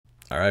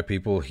All right,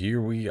 people, here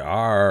we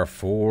are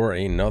for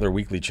another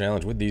weekly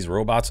challenge with these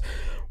robots.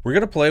 We're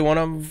going to play one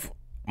of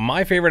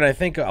my favorite, I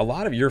think a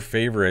lot of your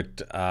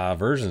favorite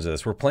versions of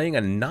this. We're playing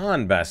a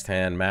non-best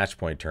hand match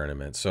point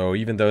tournament. So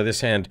even though this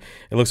hand,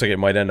 it looks like it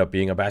might end up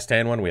being a best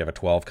hand one, we have a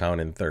 12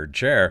 count in third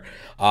chair.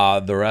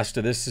 The rest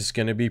of this is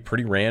going to be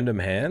pretty random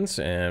hands,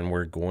 and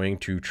we're going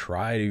to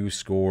try to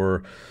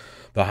score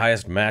the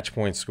highest match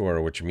point score,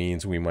 which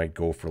means we might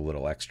go for a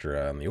little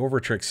extra on the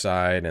overtrick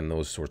side, and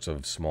those sorts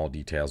of small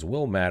details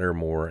will matter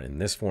more in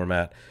this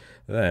format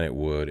than it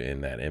would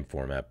in that imp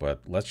format.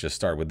 But let's just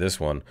start with this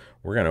one.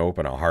 We're going to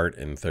open a heart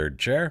in third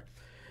chair,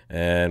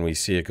 and we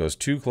see it goes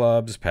 2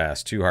 clubs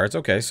past 2 hearts.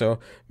 Okay, so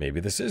maybe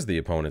this is the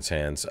opponent's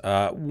hands.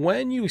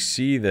 When you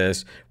see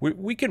this,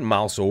 we can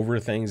mouse over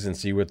things and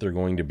see what they're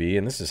going to be,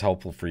 and this is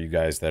helpful for you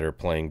guys that are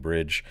playing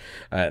bridge,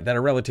 that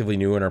are relatively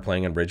new and are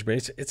playing on bridge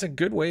base. It's a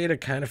good way to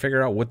kind of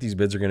figure out what these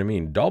bids are going to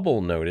mean.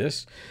 Double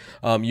notice.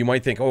 You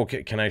might think, oh,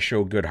 can I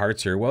show good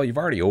hearts here? Well, you've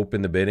already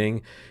opened the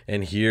bidding,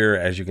 and here,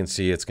 as you can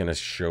see, it's going to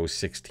show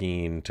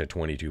 16 to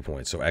 22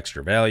 points, so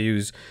extra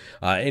values.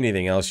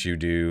 Anything else you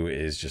do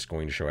is just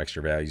going to show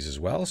extra values as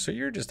well, so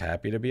you're just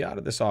happy to be out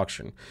of this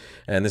auction.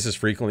 And this is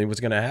frequently what's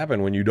going to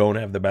happen when you don't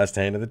have the best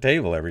hand at the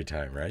table every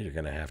time, right? You're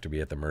going to have to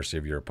be at the mercy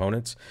of your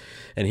opponents.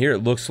 And here it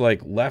looks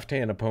like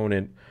left-hand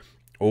opponent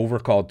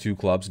overcalled 2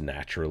 clubs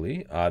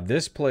naturally.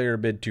 This player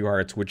bid 2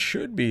 hearts, which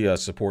should be a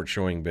support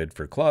showing bid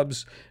for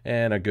clubs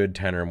and a good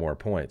 10 or more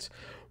points.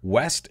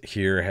 West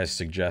here has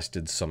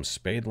suggested some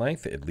spade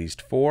length, at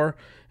least 4,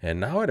 and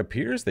now it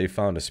appears they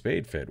found a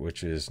spade fit,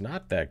 which is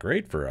not that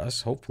great for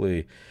us.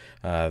 Hopefully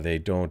they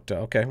don't.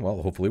 Okay,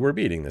 well, hopefully we're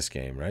beating this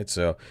game, right?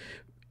 So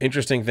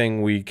interesting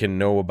thing we can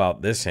know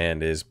about this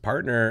hand is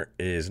partner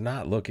is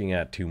not looking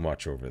at too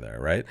much over there,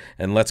 right?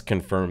 And let's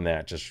confirm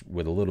that just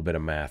with a little bit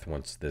of math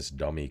once this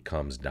dummy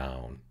comes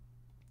down.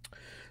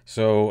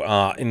 So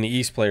in the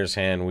East player's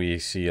hand, we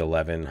see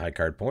 11 high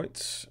card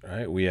points,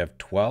 right? We have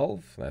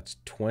 12, that's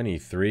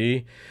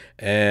 23.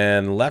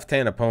 And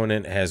left-hand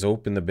opponent has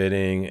opened the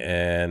bidding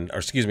and, or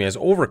excuse me, has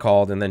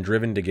overcalled and then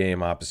driven to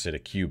game opposite a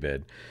Q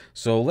bid.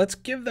 So let's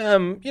give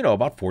them, you know,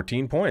 about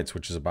 14 points,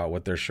 which is about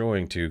what they're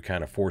showing to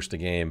kind of force the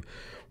game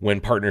when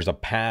partner's a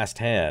passed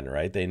hand,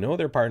 right? They know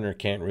their partner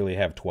can't really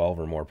have 12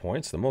 or more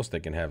points. The most they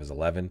can have is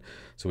 11,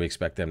 so we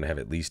expect them to have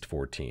at least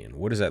 14.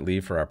 What does that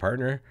leave for our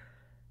partner?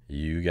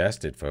 You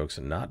guessed it, folks,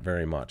 not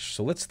very much.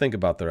 So let's think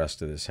about the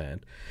rest of this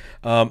hand.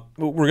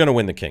 We're going to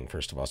win the king,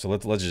 first of all, so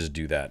let's just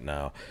do that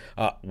now.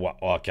 Well,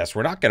 I guess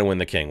we're not going to win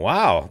the king.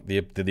 Wow,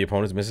 did the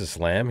opponents miss a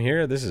slam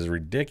here? This is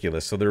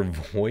ridiculous. So they're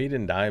void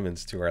and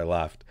diamonds to our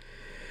left.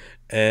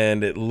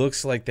 And it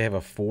looks like they have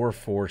a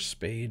 4-4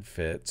 spade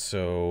fit.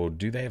 So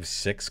do they have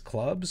 6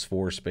 clubs,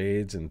 4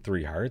 spades, and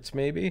 3 hearts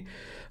maybe?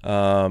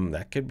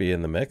 That could be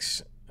in the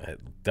mix. It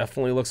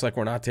definitely looks like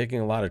we're not taking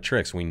a lot of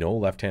tricks. We know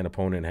left-hand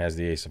opponent has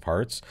the ace of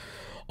hearts,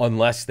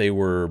 unless they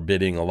were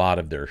bidding a lot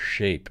of their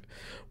shape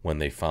when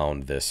they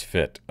found this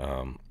fit.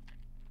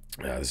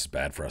 This is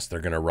bad for us. They're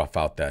going to rough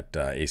out that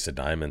ace of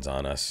diamonds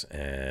on us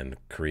and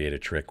create a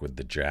trick with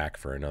the jack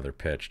for another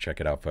pitch.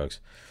 Check it out, folks.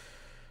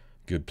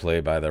 Good play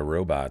by the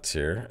robots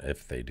here,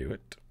 if they do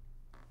it.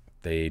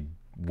 They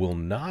will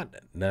not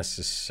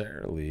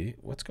necessarily...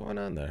 What's going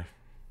on there?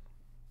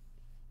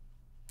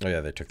 Oh,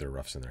 yeah, they took their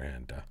roughs in their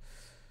hand.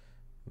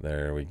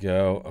 There we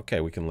go. Okay,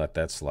 we can let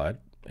that slide.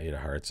 8 of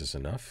hearts is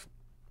enough.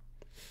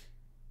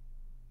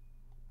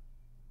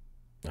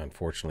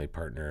 Unfortunately,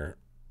 partner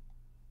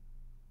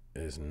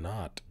is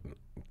not.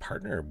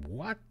 Partner,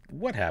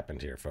 what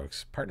happened here,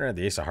 folks? Partner had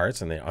the ace of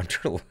hearts, and they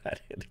underlet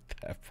it at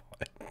that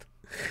point.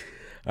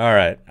 All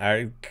right.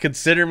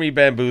 Consider me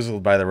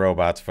bamboozled by the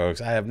robots,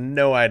 folks. I have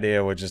no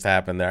idea what just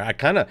happened there. I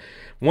kind of,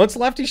 once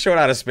Lefty showed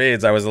out of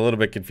spades, I was a little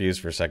bit confused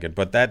for a second,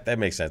 but that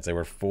makes sense. They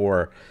were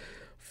 4,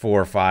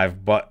 4,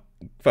 5, but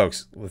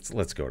folks,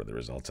 let's go to the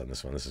results on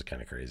this one. This is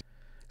kind of crazy.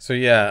 So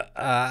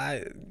yeah,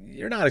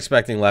 you're not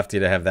expecting Lefty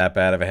to have that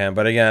bad of a hand,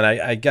 but again,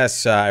 I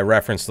guess I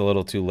referenced a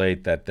little too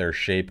late that their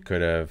shape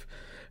could have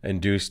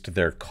induced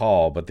their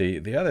call. But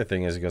the other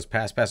thing is it goes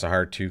pass a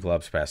heart, 2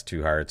 clubs, pass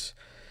 2 hearts,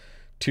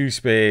 2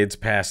 spades,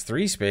 pass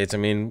 3 spades. I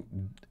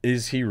mean,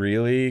 is he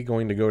really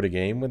going to go to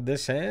game with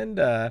this hand?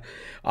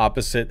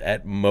 Opposite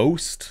at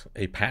most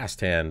a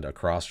passed hand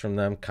across from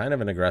them, kind of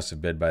an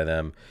aggressive bid by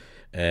them.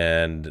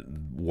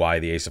 And why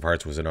the ace of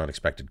hearts was an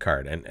unexpected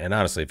card. And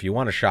honestly, if you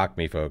want to shock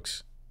me,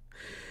 folks,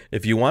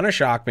 if you want to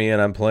shock me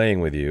and I'm playing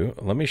with you,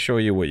 let me show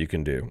you what you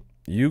can do.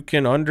 You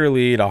can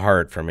underlead a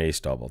heart from ace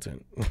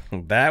doubleton.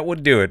 That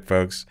would do it,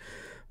 folks.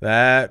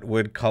 That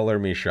would color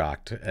me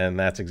shocked. And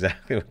that's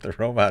exactly what the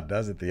robot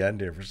does at the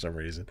end here for some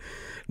reason.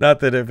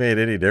 Not that it made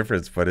any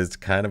difference, but it's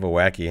kind of a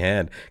wacky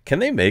hand. Can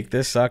they make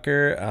this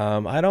sucker?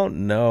 I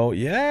don't know.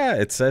 Yeah,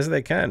 it says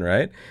they can,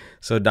 right?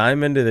 So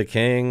diamond to the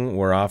king,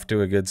 we're off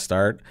to a good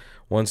start.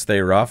 Once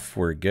they rough,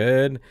 we're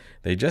good.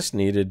 They just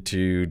needed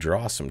to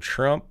draw some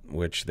trump,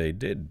 which they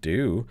did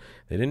do.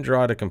 They didn't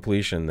draw to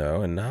completion,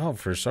 though. And now,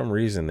 for some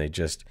reason, they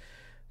just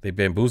they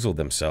bamboozled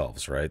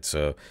themselves, right?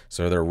 So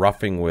they're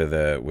roughing with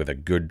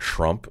a good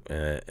trump,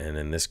 and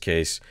in this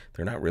case,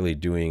 they're not really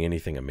doing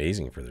anything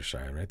amazing for their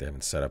side, right? They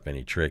haven't set up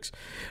any tricks.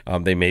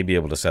 They may be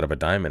able to set up a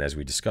diamond, as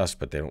we discussed,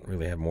 but they don't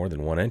really have more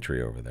than one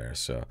entry over there.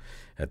 So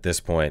at this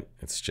point,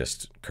 it's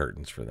just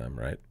curtains for them,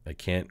 right? They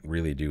can't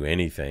really do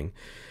anything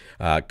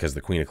because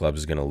the queen of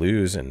clubs is going to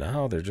lose, and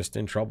now they're just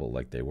in trouble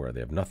like they were.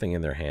 They have nothing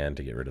in their hand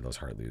to get rid of those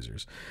heart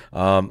losers.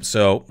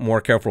 So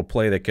more careful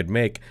play they could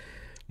make.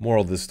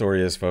 Moral of the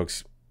story is,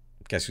 folks,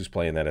 guess who's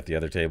playing that at the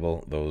other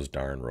table? Those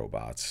darn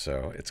robots.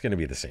 So it's going to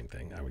be the same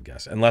thing, I would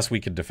guess, unless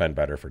we could defend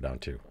better for down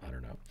 2. I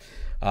don't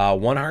know.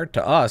 1 heart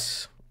to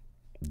us.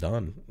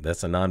 Done.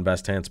 That's a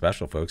non-best hand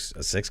special, folks.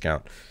 A 6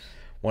 count.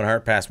 1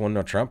 heart past 1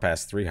 no trump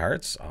past 3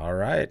 hearts. All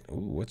right. Ooh,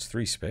 what's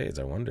 3 spades?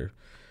 I wonder.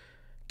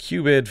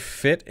 Cupid,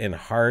 fit, and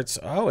hearts.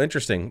 Oh,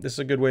 interesting. This is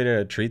a good way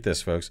to treat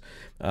this, folks.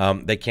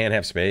 They can't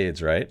have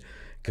spades, right?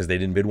 Because they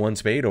didn't bid 1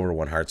 spade over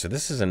 1 heart. So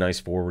this is a nice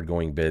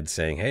forward-going bid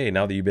saying, hey,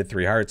 now that you bid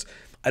 3 hearts,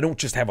 I don't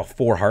just have a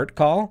 4 heart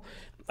call.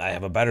 I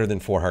have a better than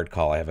 4 heart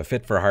call. I have a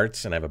fit for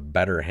hearts, and I have a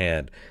better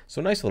hand.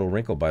 So nice little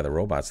wrinkle by the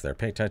robots there.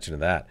 Pay attention to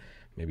that.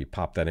 Maybe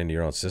pop that into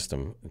your own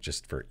system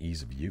just for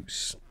ease of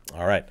use.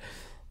 All right,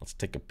 let's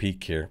take a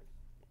peek here.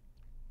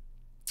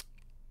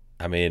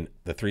 I mean,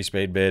 the 3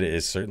 spade bid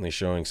is certainly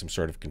showing some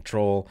sort of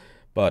control,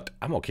 but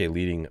I'm okay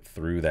leading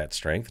through that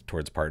strength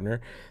towards partner.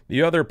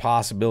 The other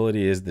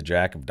possibility is the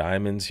jack of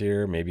diamonds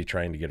here, maybe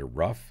trying to get a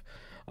rough.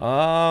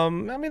 I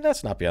mean,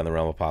 that's not beyond the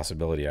realm of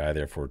possibility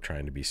either if we're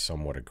trying to be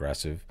somewhat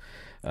aggressive.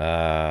 Who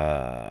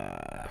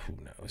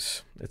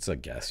knows? It's a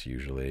guess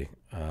usually.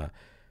 I'm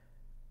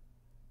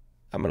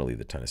going to leave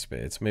the 10 of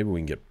spades. Maybe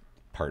we can get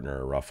partner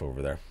or rough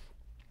over there.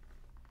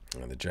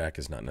 The jack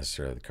is not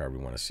necessarily the card we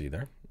want to see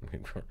there.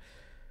 We'd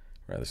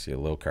rather see a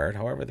low card.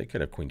 However, they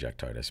could have queen jack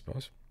tight, I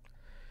suppose.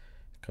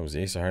 Comes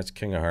the ace of hearts,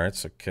 king of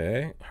hearts.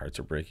 Okay. Hearts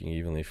are breaking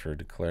evenly for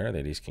declare. They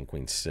had ace, king,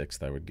 queen,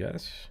 6th, I would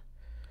guess.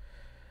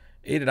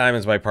 8 of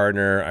diamonds by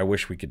partner. I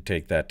wish we could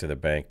take that to the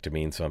bank to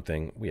mean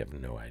something. We have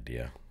no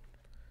idea.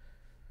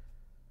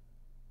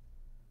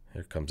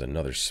 Here comes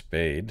another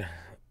spade.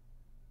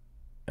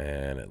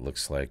 And it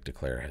looks like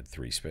declare had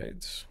 3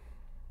 spades.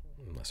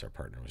 Unless our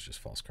partner was just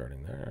false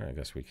carding there. I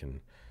guess we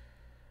can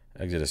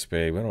exit a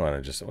spade. We don't want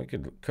to just, we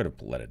could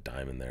have let a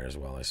diamond there as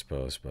well, I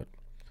suppose. But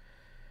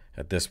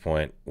at this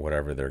point,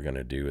 whatever they're going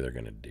to do, they're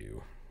going to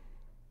do.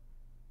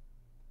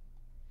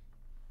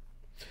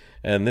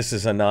 And this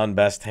is a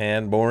non-best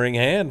hand, boring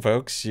hand,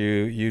 folks.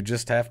 You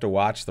just have to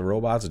watch the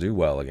robots do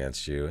well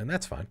against you, and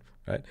that's fine,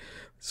 right?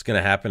 It's going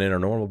to happen in a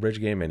normal bridge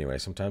game anyway.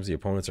 Sometimes the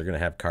opponents are going to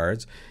have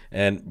cards.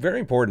 And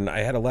very important, I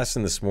had a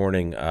lesson this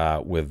morning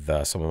with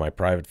some of my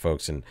private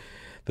folks, and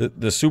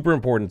the super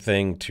important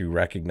thing to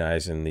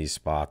recognize in these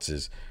spots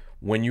is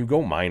when you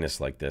go minus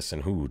like this,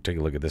 and take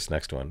a look at this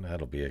next one.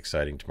 That'll be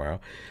exciting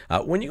tomorrow.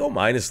 When you go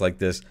minus like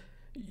this,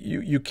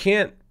 you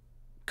can't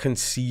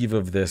conceive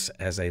of this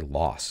as a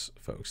loss,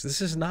 folks.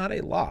 This is not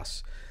a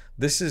loss.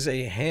 This is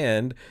a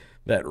hand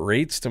that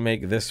rates to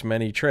make this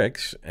many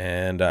tricks,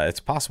 and it's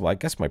possible. I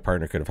guess my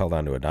partner could have held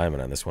on to a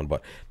diamond on this one,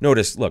 but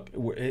notice, look,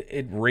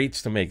 it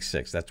rates to make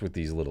 6. That's what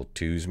these little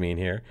 2s mean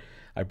here.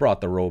 I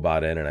brought the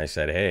robot in and I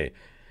said, hey,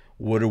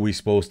 what are we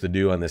supposed to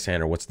do on this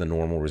hand, or what's the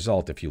normal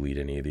result if you lead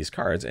any of these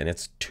cards? And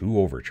it's 2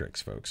 over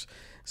tricks, folks.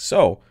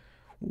 So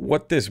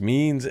what this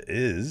means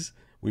is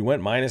we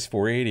went minus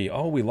 480.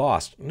 Oh, we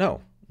lost.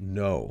 No.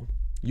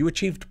 You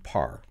achieved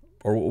par,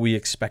 or what we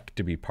expect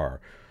to be par,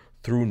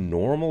 through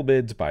normal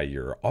bids by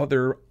your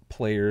other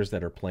players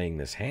that are playing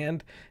this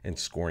hand and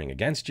scoring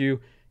against you.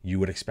 You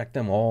would expect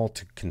them all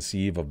to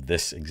conceive of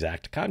this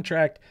exact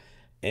contract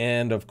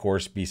and, of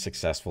course, be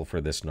successful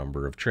for this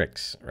number of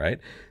tricks, right?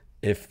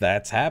 If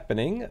that's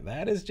happening,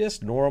 that is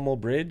just normal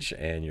bridge,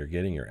 and you're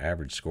getting your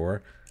average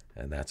score,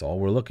 and that's all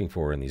we're looking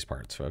for in these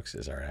parts, folks,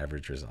 is our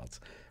average results.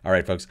 All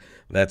right, folks,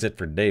 that's it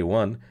for day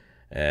 1,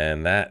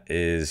 and that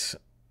is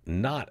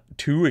not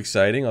too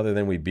exciting other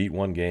than we beat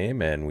 1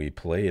 game and we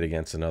played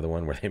against another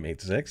one where they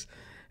made 6.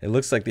 It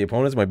looks like the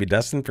opponents might be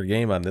destined for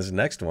game on this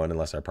next one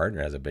unless our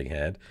partner has a big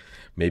hand.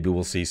 Maybe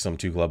we'll see some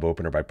 2-club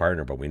opener by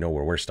partner, but we know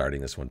where we're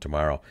starting this one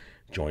tomorrow.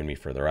 Join me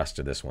for the rest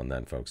of this one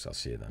then, folks. I'll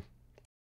see you then.